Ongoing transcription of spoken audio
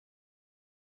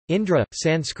Indra,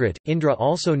 Sanskrit, Indra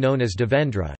also known as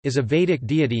Devendra, is a Vedic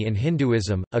deity in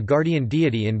Hinduism, a guardian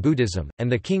deity in Buddhism, and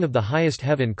the king of the highest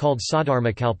heaven called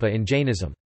Saddharmakalpa in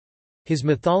Jainism. His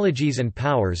mythologies and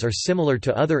powers are similar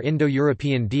to other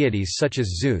Indo-European deities such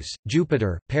as Zeus,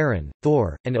 Jupiter, Perun,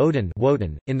 Thor, and Odin.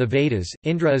 Wotan. In the Vedas,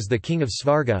 Indra is the king of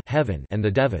Svarga heaven and the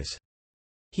Devas.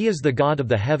 He is the god of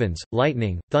the heavens,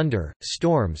 lightning, thunder,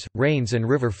 storms, rains and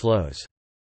river flows.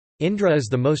 Indra is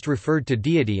the most referred to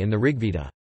deity in the Rigveda.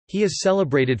 He is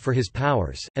celebrated for his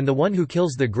powers, and the one who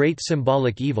kills the great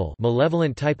symbolic evil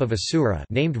malevolent type of Asura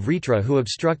named Vritra who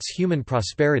obstructs human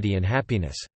prosperity and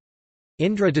happiness.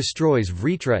 Indra destroys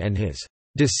Vritra and his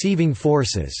deceiving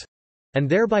forces, and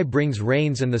thereby brings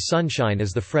rains and the sunshine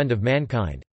as the friend of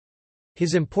mankind.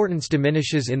 His importance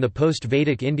diminishes in the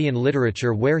post-Vedic Indian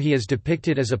literature where he is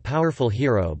depicted as a powerful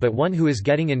hero but one who is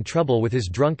getting in trouble with his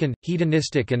drunken,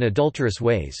 hedonistic and adulterous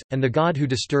ways, and the god who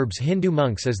disturbs Hindu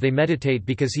monks as they meditate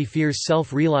because he fears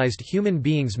self-realized human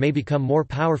beings may become more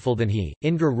powerful than he.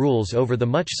 Indra rules over the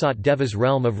much-sought Devas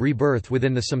realm of rebirth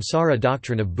within the samsara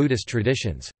doctrine of Buddhist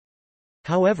traditions.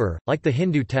 However, like the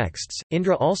Hindu texts,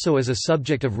 Indra also is a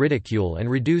subject of ridicule and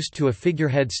reduced to a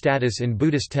figurehead status in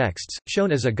Buddhist texts,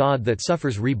 shown as a god that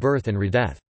suffers rebirth and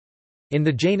redeath. In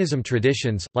the Jainism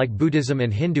traditions, like Buddhism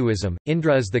and Hinduism,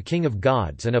 Indra is the king of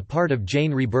gods and a part of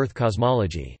Jain rebirth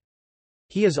cosmology.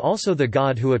 He is also the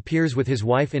god who appears with his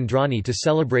wife Indrani to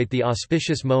celebrate the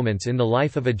auspicious moments in the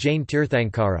life of a Jain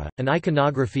Tirthankara, an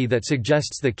iconography that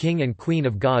suggests the king and queen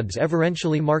of gods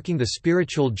everentially marking the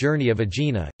spiritual journey of a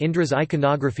Jina. Indra's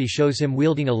iconography shows him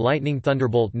wielding a lightning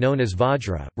thunderbolt known as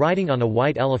Vajra, riding on a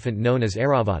white elephant known as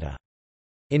Airavata.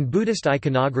 In Buddhist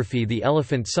iconography the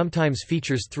elephant sometimes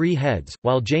features 3 heads,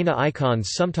 while Jaina icons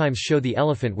sometimes show the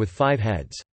elephant with 5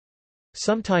 heads.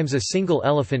 Sometimes a single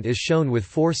elephant is shown with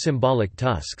 4 symbolic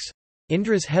tusks.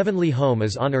 Indra's heavenly home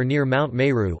is on or near Mount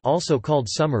Meru, also called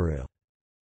Sumeru.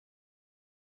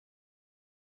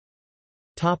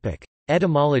 Topic: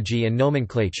 Etymology and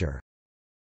nomenclature.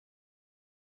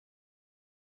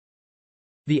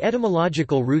 The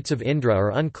etymological roots of Indra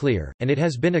are unclear, and it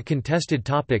has been a contested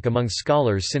topic among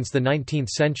scholars since the 19th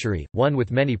century, one with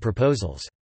many proposals.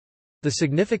 The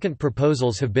significant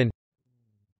proposals have been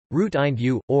root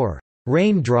Indu, or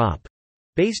rain drop,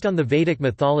 based on the Vedic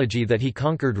mythology that he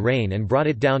conquered rain and brought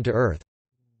it down to earth.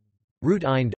 Root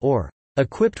Ind, or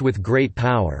equipped with great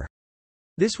power.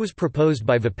 This was proposed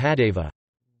by Vipadeva.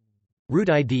 Root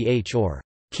Idh, or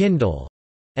kindle,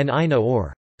 and Ina,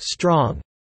 or strong.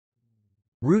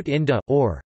 Root Inda,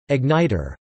 or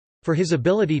igniter, for his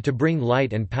ability to bring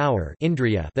light and power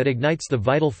Indriya that ignites the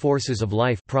vital forces of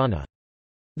life prana.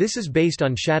 This is based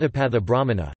on Shatapatha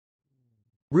Brahmana.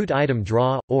 Root Idam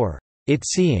Draw, or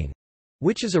it-seeing,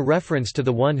 which is a reference to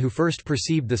the one who first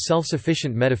perceived the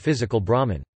self-sufficient metaphysical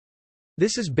Brahman.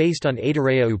 This is based on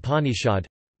Aitareya Upanishad.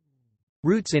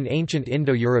 Roots in ancient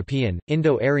Indo-European,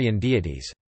 Indo-Aryan deities.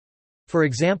 For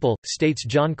example, states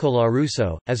John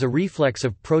Colarusso, as a reflex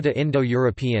of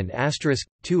Proto-Indo-European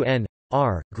 *2n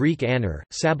r, Greek anar,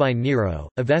 Sabine Nero,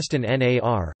 Avestan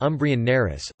nar, Umbrian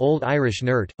naris, Old Irish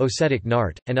nert, Ossetic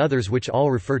nart, and others which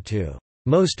all refer to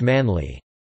most manly,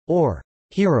 or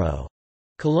hero.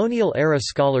 Colonial-era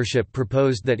scholarship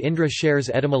proposed that Indra shares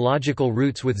etymological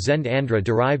roots with Zend Andra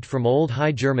derived from Old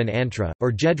High German Antra,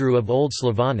 or Jedru of Old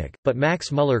Slavonic, but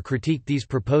Max Muller critiqued these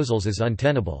proposals as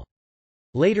untenable.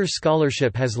 Later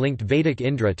scholarship has linked Vedic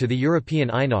Indra to the European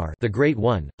Einar, the Great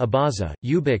One, Abaza,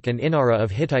 Ubik and Inara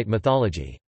of Hittite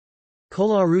mythology.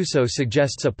 Colarusso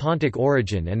suggests a Pontic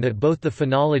origin and that both the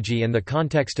phonology and the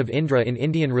context of Indra in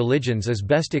Indian religions is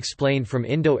best explained from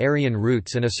Indo-Aryan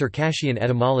roots and a Circassian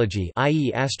etymology,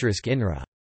 i.e. *Inra.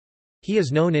 He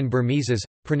is known in Burmese as,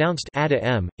 pronounced Ada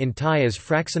M, in Thai as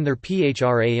Fraxanther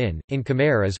Phran, in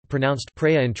Khmer as, pronounced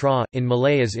Preya Intra, in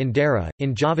Malay as Indara,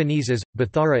 in Javanese as,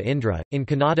 Bathara Indra, in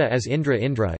Kannada as Indra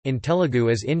Indra, in Telugu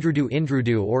as Indrudu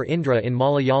Indrudu or Indra in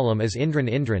Malayalam as Indran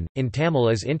Indran, in Tamil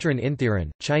as Intran Inthiran,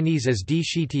 Chinese as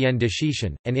Dishitian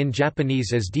Dishishan, and in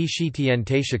Japanese as Dishitian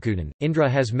Taishakudan. Indra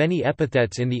has many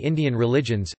epithets in the Indian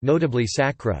religions, notably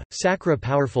Sakra, Sakra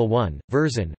Powerful One,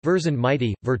 Verzan, Verzan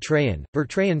Mighty, Vertrayan,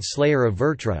 Vertrayan Slayer of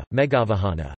Vertra,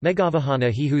 Megavahana,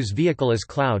 Megavahana he whose vehicle is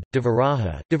cloud,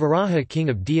 Devaraha, Devaraha king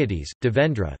of deities,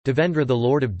 Devendra, Devendra the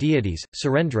lord of deities,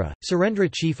 Surendra, Surendra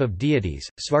chief of deities,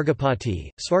 Svargapati,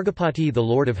 Svargapati the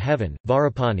lord of heaven,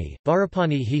 Varapani,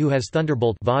 Varapani he who has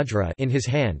thunderbolt Vajra in his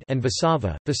hand, and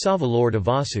Vasava, Vasava lord of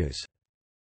Vasus.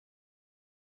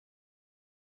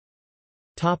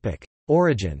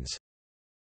 Origins.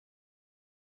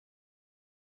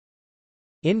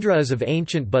 Indra is of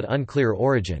ancient but unclear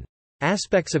origin.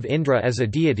 Aspects of Indra as a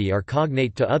deity are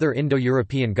cognate to other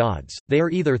Indo-European gods. They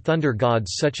are either thunder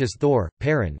gods such as Thor,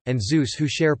 Perun, and Zeus, who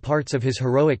share parts of his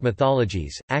heroic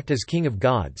mythologies, act as king of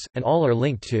gods, and all are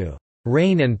linked to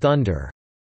rain and thunder.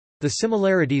 The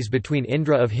similarities between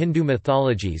Indra of Hindu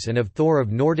mythologies and of Thor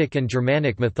of Nordic and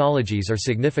Germanic mythologies are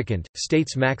significant,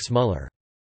 states Max Muller.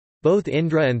 Both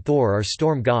Indra and Thor are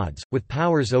storm gods, with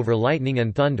powers over lightning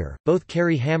and thunder. Both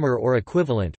carry hammer or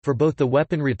equivalent, for both the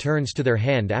weapon returns to their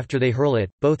hand after they hurl it.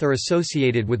 Both are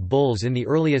associated with bulls in the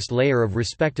earliest layer of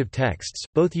respective texts.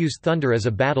 Both use thunder as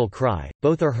a battle cry.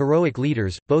 Both are heroic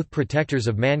leaders, both protectors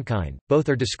of mankind. Both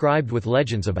are described with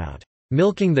legends about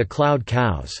milking the cloud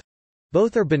cows.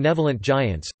 Both are benevolent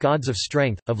giants, gods of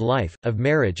strength, of life, of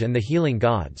marriage, and the healing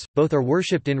gods. Both are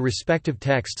worshipped in respective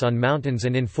texts on mountains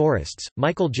and in forests.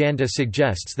 Michael Janda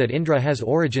suggests that Indra has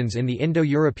origins in the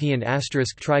Indo-European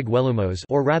 *trig welumos,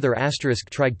 or rather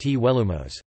 *trig t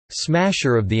welumos,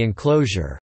 smasher of the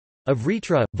enclosure, of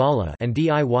Vritra, Vala, and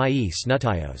Dye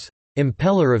Snutayos,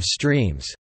 impeller of streams,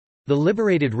 the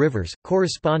liberated rivers,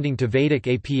 corresponding to Vedic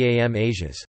Apam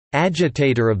Asia's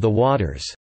agitator of the waters.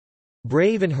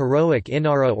 Brave and heroic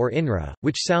Inara or Inra,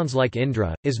 which sounds like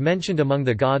Indra, is mentioned among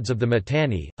the gods of the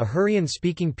Mitanni, a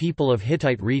Hurrian-speaking people of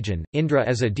Hittite region. Indra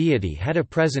as a deity had a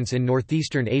presence in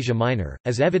northeastern Asia Minor,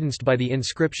 as evidenced by the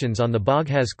inscriptions on the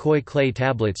Baghaz Khoi clay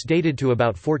tablets dated to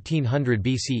about 1400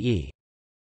 BCE.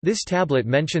 This tablet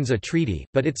mentions a treaty,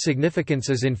 but its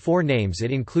significance is in four names.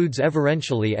 It includes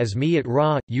everentially as Mi at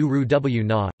Ra, Uru W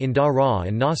Na, Inda Ra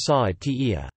and Na Sa at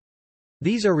Tia.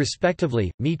 These are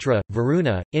respectively, Mitra,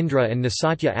 Varuna, Indra and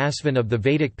Nisatya Asvan of the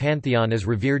Vedic pantheon as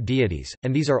revered deities,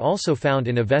 and these are also found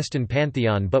in Avestan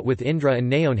pantheon but with Indra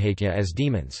and Naonhatya as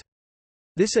demons.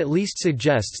 This at least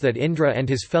suggests that Indra and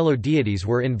his fellow deities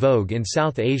were in vogue in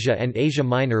South Asia and Asia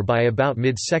Minor by about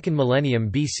mid-2nd millennium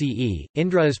BCE.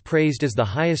 Indra is praised as the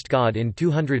highest god in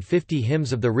 250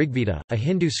 hymns of the Rigveda, a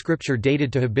Hindu scripture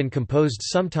dated to have been composed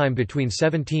sometime between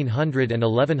 1700 and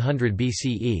 1100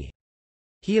 BCE.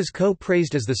 He is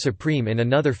co-praised as the supreme in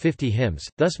another 50 hymns,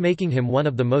 thus making him one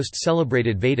of the most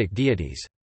celebrated Vedic deities.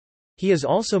 He is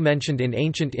also mentioned in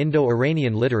ancient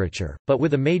Indo-Iranian literature, but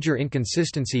with a major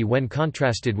inconsistency when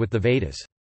contrasted with the Vedas.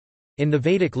 In the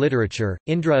Vedic literature,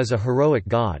 Indra is a heroic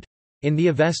god. In the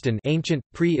Avestan ancient,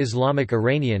 pre-Islamic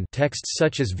Iranian texts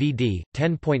such as VD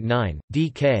 10.9,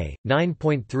 DK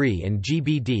 9.3 and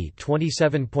GBD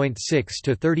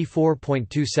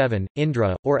 27.6-34.27,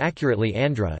 Indra, or accurately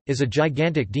Andra, is a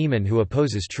gigantic demon who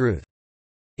opposes truth.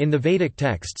 In the Vedic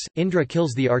texts, Indra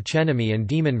kills the archenemy and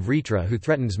demon Vritra who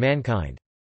threatens mankind.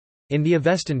 In the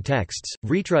Avestan texts,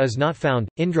 Vritra is not found.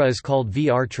 Indra is called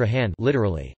Vr Trahan,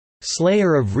 literally,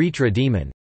 slayer of Vritra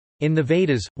demon, in the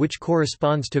Vedas, which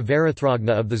corresponds to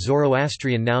Varathragna of the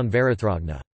Zoroastrian noun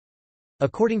Varathragna.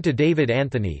 According to David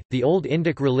Anthony, the Old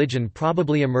Indic religion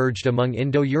probably emerged among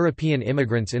Indo-European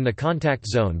immigrants in the contact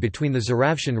zone between the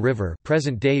Zaravshan River,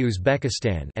 present-day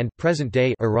Uzbekistan, and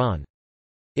present-day Iran.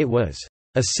 It was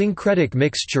a syncretic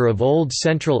mixture of Old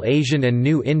Central Asian and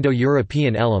New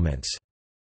Indo-European elements,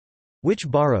 which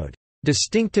borrowed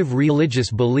distinctive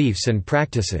religious beliefs and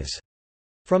practices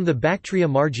from the Bactria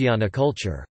Margiana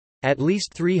culture. At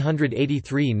least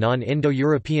 383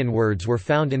 non-Indo-European words were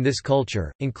found in this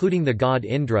culture, including the god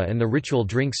Indra and the ritual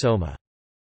drink soma.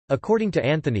 According to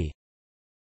Anthony,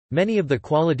 many of the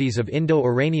qualities of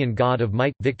Indo-Iranian god of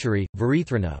might, victory,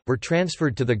 Varithrana, were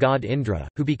transferred to the god Indra,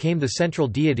 who became the central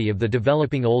deity of the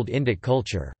developing Old Indic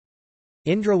culture.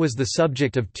 Indra was the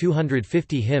subject of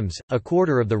 250 hymns, a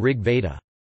quarter of the Rig Veda.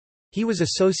 He was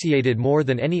associated more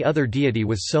than any other deity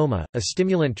with soma, a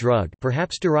stimulant drug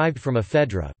perhaps derived from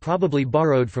ephedra, probably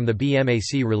borrowed from the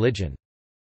Bmac religion.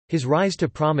 His rise to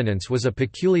prominence was a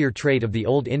peculiar trait of the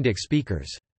Old Indic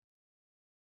speakers.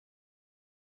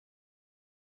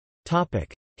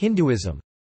 Hinduism.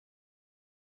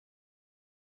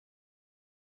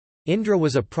 Indra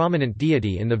was a prominent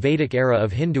deity in the Vedic era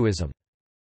of Hinduism.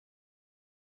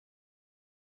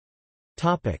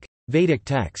 Vedic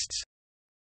texts.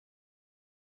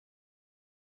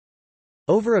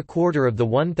 Over a quarter of the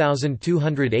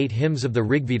 1,208 hymns of the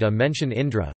Rigveda mention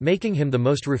Indra, making him the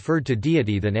most referred to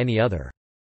deity than any other.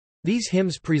 These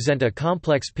hymns present a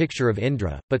complex picture of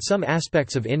Indra, but some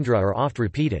aspects of Indra are oft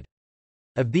repeated.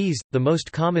 Of these, the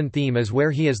most common theme is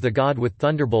where he as the god with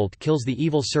thunderbolt kills the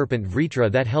evil serpent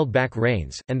Vritra that held back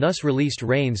rains, and thus released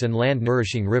rains and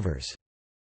land-nourishing rivers.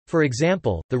 For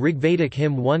example, the Rigvedic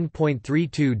hymn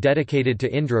 1.32 dedicated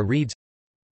to Indra reads,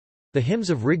 "The hymns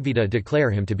of Rigveda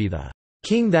declare him to be the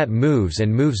king that moves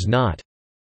and moves not,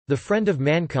 the friend of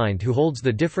mankind who holds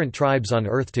the different tribes on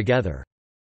earth together."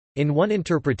 In one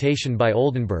interpretation by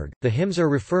Oldenburg, the hymns are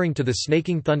referring to the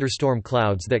snaking thunderstorm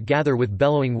clouds that gather with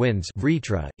bellowing winds.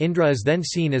 Indra is then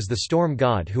seen as the storm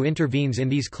god who intervenes in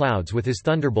these clouds with his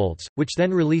thunderbolts, which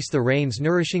then release the rains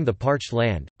nourishing the parched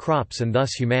land, crops and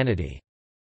thus humanity.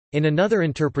 In another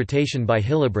interpretation by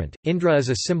Hillebrand, Indra is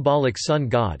a symbolic sun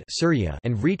god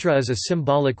and Vritra is a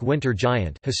symbolic winter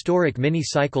giant, historic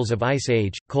mini-cycles of ice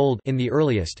age, cold in the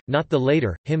earliest, not the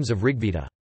later, hymns of Rigveda.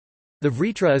 The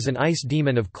Vritra is an ice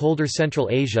demon of colder Central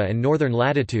Asia and northern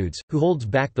latitudes, who holds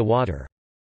back the water.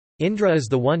 Indra is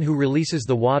the one who releases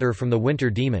the water from the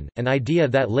winter demon, an idea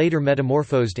that later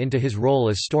metamorphosed into his role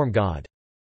as storm god.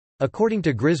 According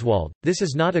to Griswold, this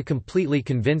is not a completely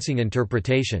convincing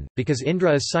interpretation, because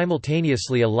Indra is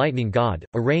simultaneously a lightning god,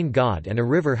 a rain god and a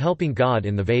river helping god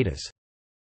in the Vedas.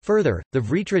 Further, the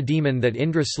Vritra demon that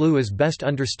Indra slew is best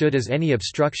understood as any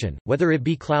obstruction, whether it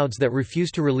be clouds that refuse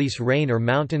to release rain or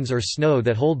mountains or snow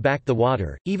that hold back the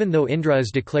water. Even though Indra is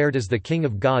declared as the king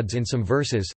of gods in some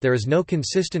verses, there is no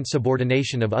consistent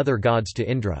subordination of other gods to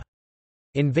Indra.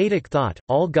 In Vedic thought,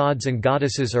 all gods and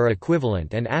goddesses are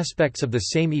equivalent and aspects of the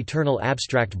same eternal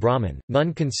abstract Brahman,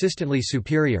 none consistently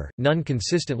superior, none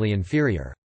consistently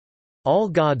inferior. All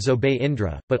gods obey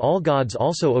Indra, but all gods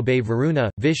also obey Varuna,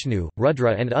 Vishnu,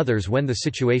 Rudra and others when the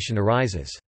situation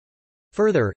arises.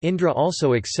 Further, Indra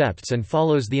also accepts and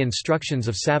follows the instructions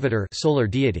of Savitar, solar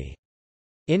deity.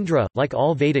 Indra, like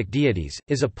all Vedic deities,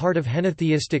 is a part of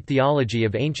henotheistic theology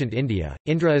of ancient India.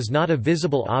 Indra is not a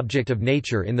visible object of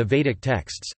nature in the Vedic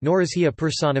texts, nor is he a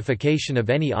personification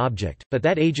of any object, but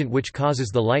that agent which causes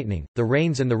the lightning, the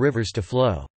rains and the rivers to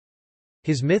flow.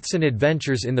 His myths and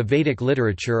adventures in the Vedic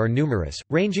literature are numerous,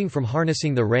 ranging from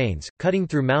harnessing the rains, cutting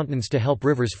through mountains to help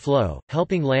rivers flow,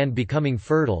 helping land becoming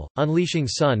fertile, unleashing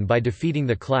sun by defeating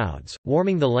the clouds,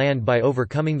 warming the land by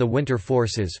overcoming the winter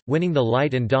forces, winning the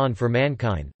light and dawn for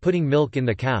mankind, putting milk in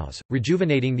the cows,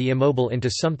 rejuvenating the immobile into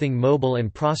something mobile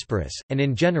and prosperous, and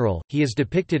in general, he is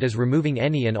depicted as removing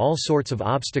any and all sorts of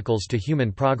obstacles to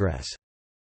human progress.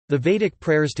 The Vedic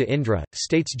prayers to Indra,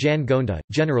 states Jan Gonda,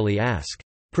 generally ask,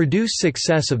 "Produce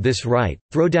success of this rite,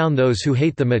 throw down those who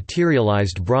hate the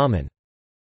materialized Brahman."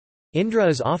 Indra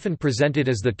is often presented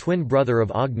as the twin brother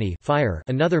of Agni, fire,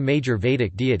 another major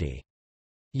Vedic deity.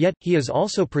 Yet, he is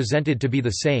also presented to be the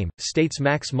same, states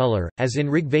Max Muller, as in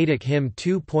Rigvedic hymn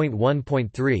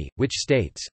 2.1.3, which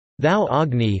states, "Thou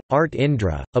Agni, art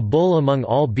Indra, a bull among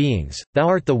all beings, thou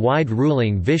art the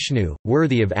wide-ruling Vishnu,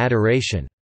 worthy of adoration.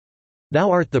 Thou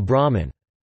art the Brahman."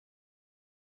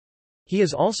 He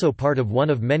is also part of one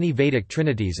of many Vedic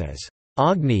trinities as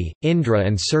Agni, Indra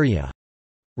and Surya,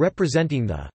 representing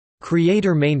the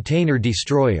creator, maintainer,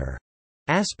 destroyer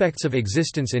aspects of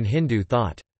existence in Hindu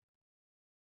thought.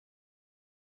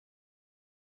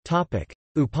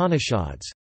 Upanishads.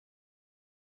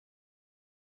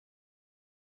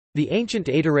 The ancient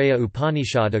Aitareya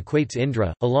Upanishad equates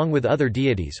Indra, along with other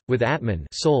deities, with Atman,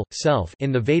 soul, self,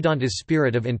 in the Vedanta's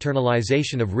spirit of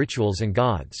internalization of rituals and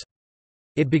gods.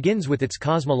 It begins with its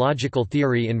cosmological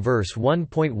theory in verse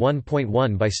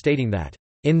 1.1.1 by stating that,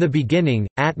 "In the beginning,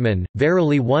 Atman,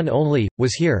 verily one only,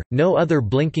 was here, no other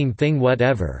blinking thing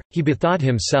whatever, he bethought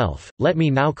himself, let me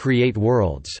now create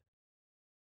worlds."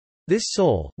 This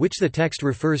soul, which the text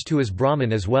refers to as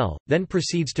Brahman as well, then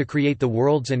proceeds to create the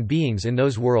worlds and beings in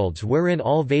those worlds wherein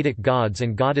all Vedic gods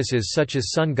and goddesses such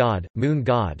as sun god, moon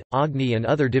god, Agni and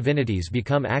other divinities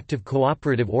become active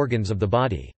cooperative organs of the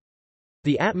body.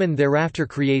 The Atman thereafter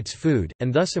creates food,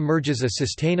 and thus emerges a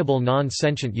sustainable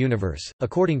non-sentient universe,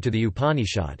 according to the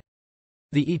Upanishad.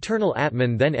 The eternal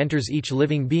Atman then enters each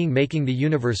living being, making the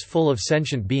universe full of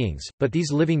sentient beings, but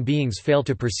these living beings fail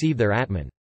to perceive their Atman.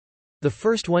 The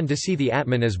first one to see the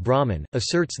Atman as Brahman,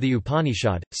 asserts the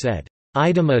Upanishad, said,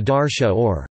 "Idam adarsha,"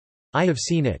 or, "I have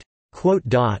seen it."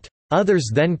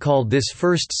 Others then called this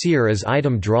first seer as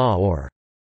Idam dra, or,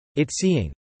 "it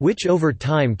seeing," which over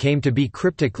time came to be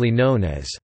cryptically known as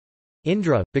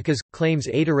Indra, because, claims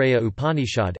Aitareya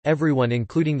Upanishad, everyone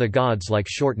including the gods like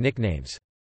short nicknames.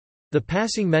 The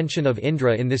passing mention of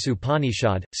Indra in this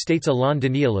Upanishad, states Alan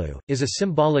Danielou, is a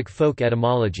symbolic folk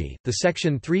etymology. The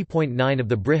section 3.9 of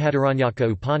the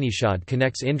Brihadaranyaka Upanishad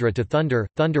connects Indra to thunder,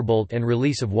 thunderbolt and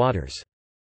release of waters.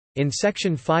 In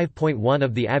section 5.1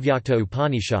 of the Avyakta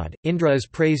Upanishad, Indra is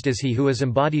praised as he who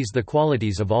embodies the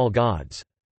qualities of all gods.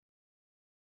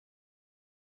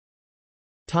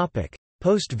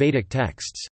 Post-Vedic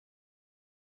texts.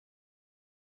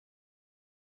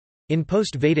 In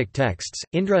post-Vedic texts,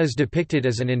 Indra is depicted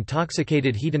as an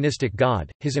intoxicated hedonistic god,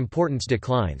 his importance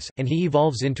declines, and he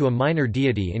evolves into a minor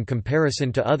deity in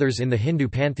comparison to others in the Hindu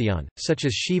pantheon, such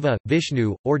as Shiva,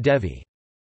 Vishnu, or Devi.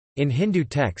 In Hindu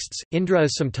texts, Indra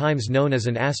is sometimes known as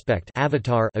an aspect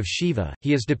avatar of Shiva.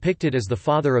 He is depicted as the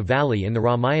father of Vali in the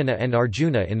Ramayana and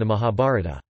Arjuna in the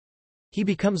Mahabharata. He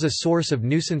becomes a source of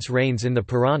nuisance rains in the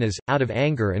Puranas, out of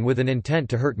anger and with an intent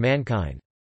to hurt mankind.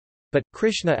 But,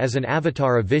 Krishna as an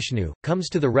avatar of Vishnu, comes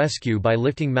to the rescue by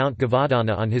lifting Mount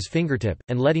Govardhana on his fingertip,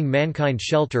 and letting mankind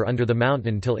shelter under the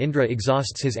mountain till Indra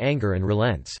exhausts his anger and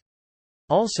relents.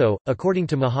 Also, according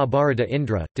to Mahabharata,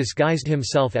 Indra, disguised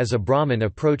himself as a Brahmin,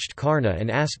 approached Karna and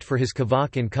asked for his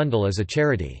kavach and kundal as a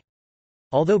charity.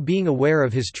 Although being aware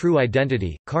of his true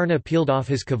identity, Karna peeled off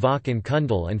his kavach and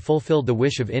kundal and fulfilled the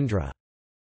wish of Indra.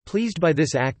 Pleased by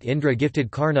this act, Indra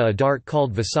gifted Karna a dart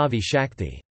called Vasavi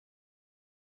Shakti.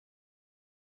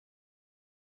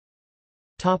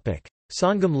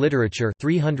 Sangam literature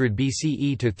 300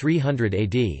 BCE to 300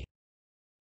 AD.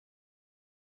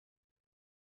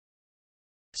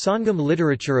 Sangam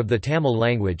literature of the Tamil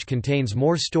language contains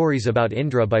more stories about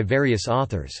Indra by various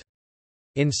authors.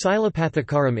 In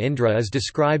Silapathikaram, Indra is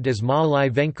described as Maalai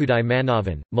Venkudai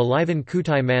Manavan, Malaivan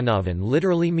Kutai Manavan,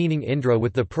 literally meaning Indra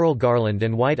with the pearl garland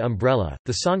and white umbrella.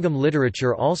 The Sangam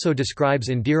literature also describes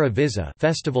Indira Visa,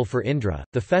 festival for Indra,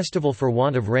 the festival for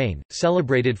want of rain,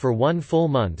 celebrated for 1 full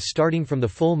month starting from the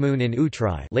full moon in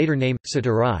Uttrai, later name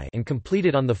Satarai, and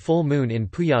completed on the full moon in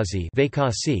Puyasi,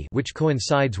 Vaikasi, which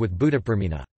coincides with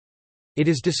Buddhapurnima. It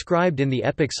is described in the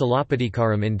epic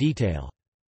Silappatikaram in detail.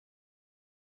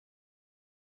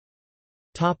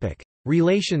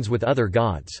 Relations with other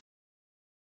gods.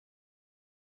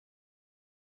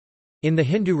 In the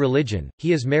Hindu religion,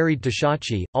 he is married to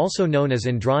Shachi, also known as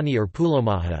Indrani or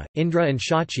Pulomaha. Indra and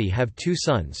Shachi have 2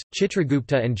 sons,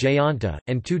 Chitragupta and Jayanta,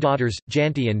 and 2 daughters,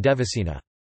 Janti and Devasena.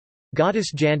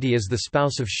 Goddess Janti is the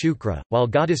spouse of Shukra, while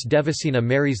goddess Devasena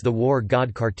marries the war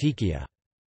god Kartikeya.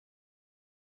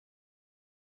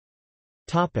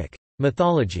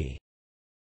 Mythology.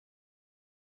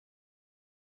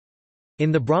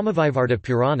 In the Brahmavaivarta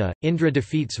Purana, Indra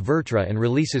defeats Vrtra and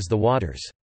releases the waters.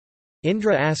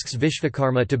 Indra asks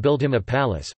Vishvakarma to build him a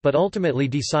palace, but ultimately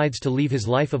decides to leave his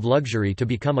life of luxury to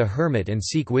become a hermit and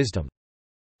seek wisdom.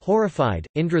 Horrified,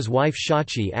 Indra's wife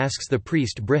Shachi asks the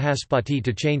priest Brihaspati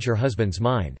to change her husband's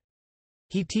mind.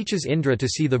 He teaches Indra to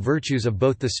see the virtues of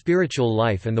both the spiritual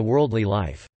life and the worldly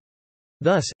life.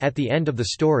 Thus, at the end of the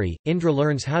story, Indra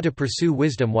learns how to pursue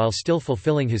wisdom while still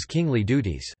fulfilling his kingly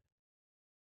duties.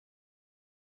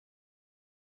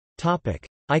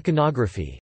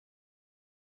 Iconography.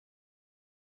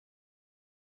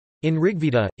 In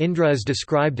Rigveda, Indra is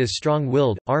described as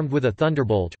strong-willed, armed with a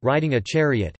thunderbolt, riding a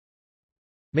chariot.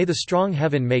 May the strong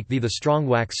heaven make thee the strong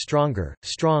wax stronger,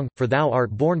 strong, for thou art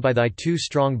borne by thy 2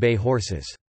 strong bay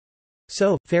horses.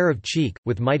 So, fair of cheek,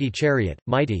 with mighty chariot,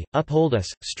 mighty, uphold us,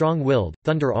 strong-willed,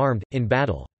 thunder-armed, in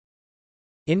battle.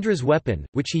 Indra's weapon,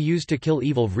 which he used to kill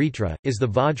evil Vritra, is the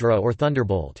Vajra or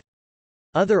thunderbolt.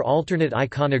 Other alternate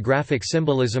iconographic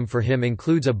symbolism for him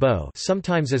includes a bow,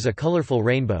 sometimes as a colorful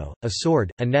rainbow, a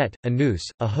sword, a net, a noose,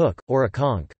 a hook, or a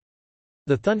conch.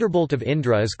 The thunderbolt of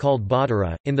Indra is called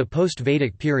Badara. In the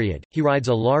post-Vedic period, he rides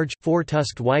a large,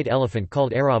 4-tusked white elephant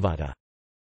called Airavata.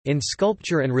 In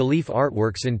sculpture and relief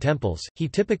artworks in temples, he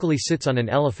typically sits on an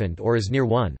elephant or is near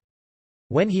one.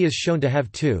 When he is shown to have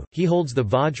 2, he holds the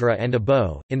Vajra and a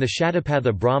bow. In the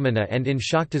Shatapatha Brahmana and in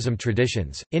Shaktism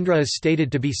traditions, Indra is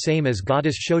stated to be same as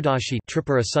goddess Shodashi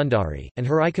Tripura Sundari, and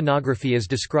her iconography is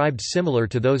described similar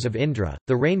to those of Indra.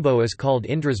 The rainbow is called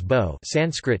Indra's bow,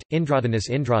 Sanskrit, Indradhanus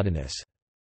Indradhanus.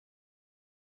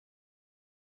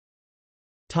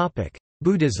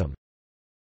 Buddhism.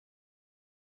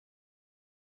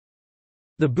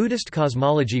 The Buddhist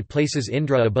cosmology places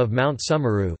Indra above Mount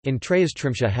Sumeru, in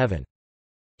Trayastrimsha heaven.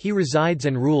 He resides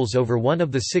and rules over one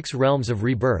of the 6 realms of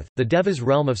rebirth, the Deva's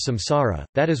realm of samsara,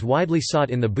 that is widely sought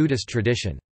in the Buddhist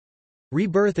tradition.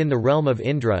 Rebirth in the realm of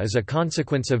Indra is a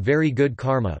consequence of very good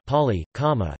karma, Pali,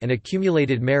 kama, and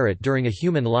accumulated merit during a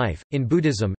human life. In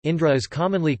Buddhism, Indra is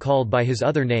commonly called by his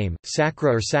other name,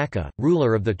 Sakra or Saka,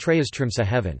 ruler of the Trayastrimsa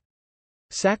heaven.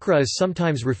 Sakra is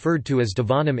sometimes referred to as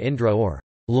Devanam Indra or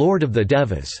Lord of the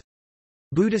Devas.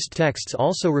 Buddhist texts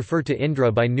also refer to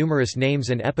Indra by numerous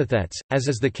names and epithets, as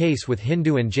is the case with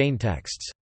Hindu and Jain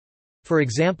texts. For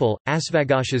example,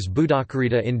 Asvaghosha's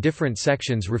Buddhakarita in different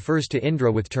sections refers to Indra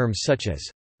with terms such as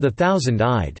the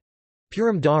thousand-eyed,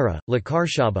 Puramdara,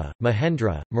 Lakarshaba,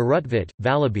 Mahendra, Marutvat,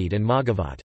 Valabhid and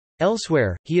Maghavat.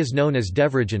 Elsewhere, he is known as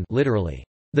Devarajan, literally,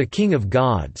 the king of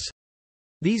gods.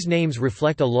 These names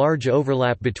reflect a large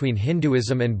overlap between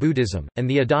Hinduism and Buddhism, and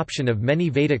the adoption of many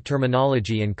Vedic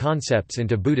terminology and concepts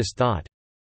into Buddhist thought.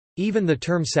 Even the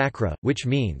term Sakra, which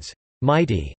means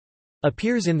mighty,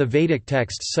 appears in the Vedic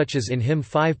texts such as in hymn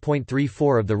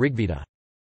 5.34 of the Rigveda.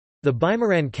 The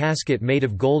Bimaran casket made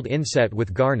of gold inset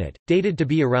with garnet, dated to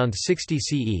be around 60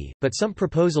 CE, but some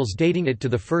proposals dating it to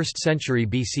the 1st century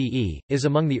BCE, is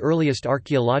among the earliest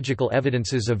archaeological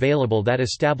evidences available that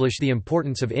establish the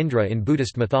importance of Indra in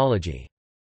Buddhist mythology.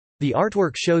 The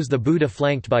artwork shows the Buddha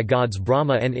flanked by gods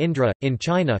Brahma and Indra. In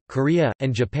China, Korea,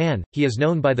 and Japan, he is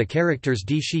known by the characters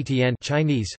Di Shi Tian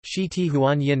Chinese, Shi Ti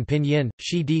Huan Yin Pinyin,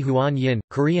 Shi Di Huan Yin,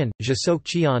 Korean, Jisok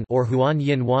Chian or Huan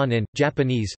Yin Wan in,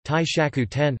 Japanese, Tai Shaku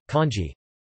Ten, Kanji.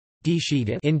 Di Shi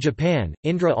Tin. In Japan,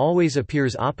 Indra always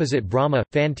appears opposite Brahma,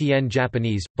 Fan Tien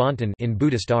Japanese, Bonten in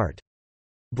Buddhist art.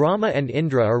 Brahma and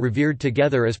Indra are revered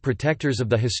together as protectors of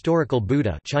the historical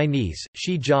Buddha Chinese,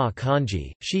 Shi Jia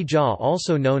Kanji, Shi Jia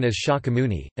also known as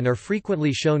Shakyamuni, and are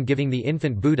frequently shown giving the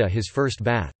infant Buddha his first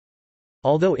bath.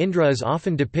 Although Indra is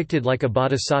often depicted like a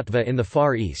bodhisattva in the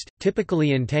Far East,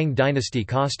 typically in Tang dynasty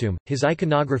costume, his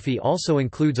iconography also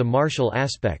includes a martial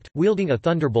aspect, wielding a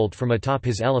thunderbolt from atop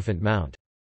his elephant mount.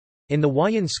 In the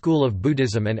Huayan school of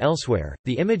Buddhism and elsewhere,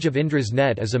 the image of Indra's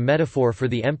net is a metaphor for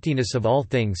the emptiness of all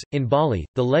things. In Bali,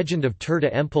 the legend of Tirta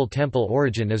Empul temple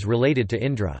origin is related to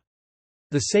Indra.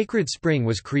 The sacred spring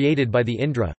was created by the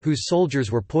Indra, whose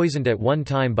soldiers were poisoned at one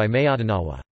time by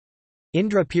Mayadanawa.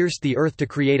 Indra pierced the earth to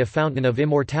create a fountain of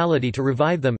immortality to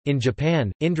revive them. In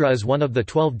Japan, Indra is one of the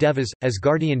 12 devas, as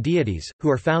guardian deities, who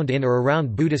are found in or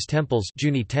around Buddhist temples.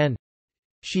 Juni 10.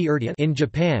 In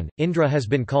Japan, Indra has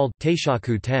been called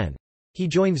Teishaku Ten. He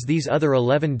joins these other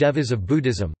 11 devas of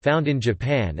Buddhism, found in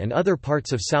Japan and other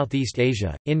parts of Southeast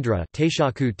Asia: Indra,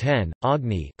 Teishaku Ten,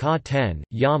 Agni, Ka Ten,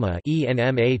 Yama,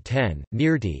 Enma Ten,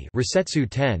 Nirti, Resetsu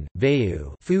Ten,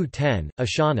 Vayu, Fu Ten,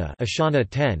 Ashana, Ashana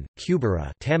Ten,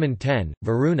 Kubera, Taman Ten,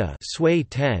 Varuna, Sway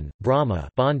Ten, Brahma,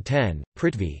 Bon Ten,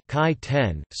 Prithvi, Kai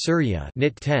Ten, Surya,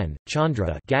 Nit Ten,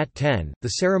 Chandra, Gat Ten.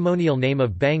 The ceremonial name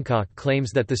of Bangkok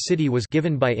claims that the city was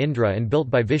given by Indra and built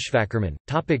by Vishvakarman.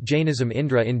 Jainism.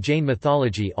 Indra in Jain mythology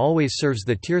always serves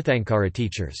the Tirthankara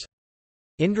teachers.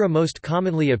 Indra most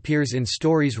commonly appears in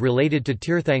stories related to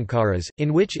Tirthankaras,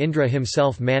 in which Indra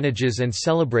himself manages and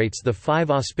celebrates the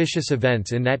 5 auspicious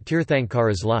events in that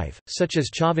Tirthankara's life, such as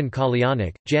Chavan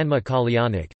Kalyanak, Janma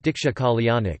Kalyanak, Diksha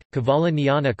Kalyanak, Kavala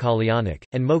Jnana Kalyanak,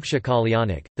 and Moksha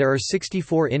Kalyanak. There are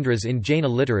 64 Indras in Jaina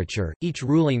literature, each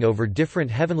ruling over different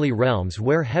heavenly realms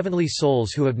where heavenly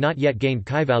souls who have not yet gained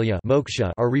Kaivalya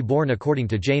moksha are reborn according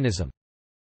to Jainism.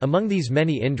 Among these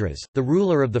many Indras, the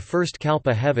ruler of the first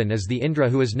Kalpa heaven is the Indra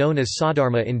who is known as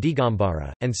Sadharma in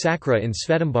Digambara, and Sakra in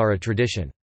Svetambara tradition.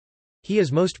 He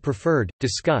is most preferred,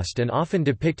 discussed and often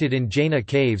depicted in Jaina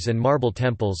caves and marble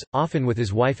temples, often with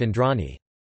his wife Indrani.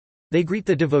 They greet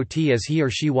the devotee as he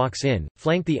or she walks in,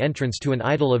 flank the entrance to an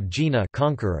idol of Jina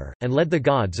conqueror, and led the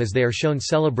gods as they are shown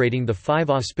celebrating the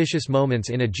 5 auspicious moments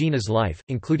in a Jina's life,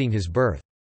 including his birth.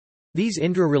 These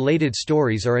Indra-related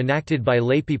stories are enacted by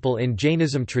laypeople in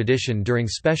Jainism tradition during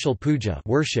special puja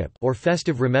worship or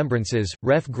festive remembrances.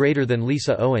 Ref greater than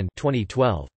Lisa Owen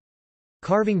 2012.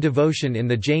 Carving Devotion in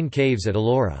the Jain Caves at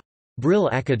Ellora. Brill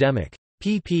Academic.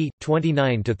 pp.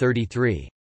 29–33.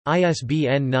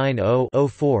 ISBN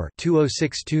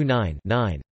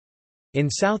 90-04-20629-9. In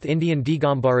South Indian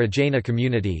Digambara Jaina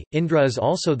community, Indra is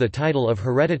also the title of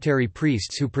hereditary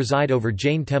priests who preside over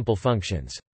Jain temple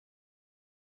functions.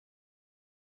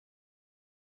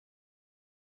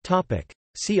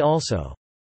 See also.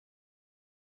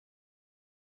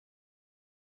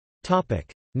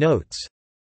 Notes.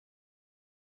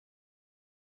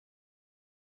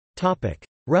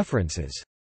 References.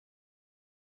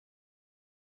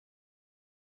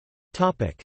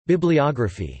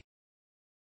 Bibliography.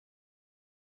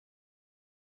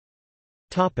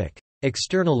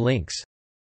 External links.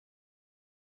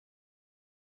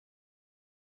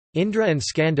 Indra and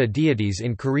Skanda deities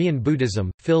in Korean Buddhism,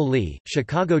 Phil Lee,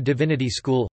 Chicago Divinity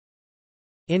School.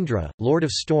 Indra, Lord of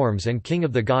Storms and King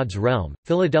of the Gods Realm,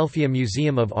 Philadelphia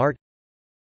Museum of Art.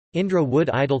 Indra wood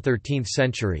idol 13th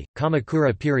century,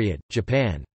 Kamakura period,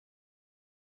 Japan.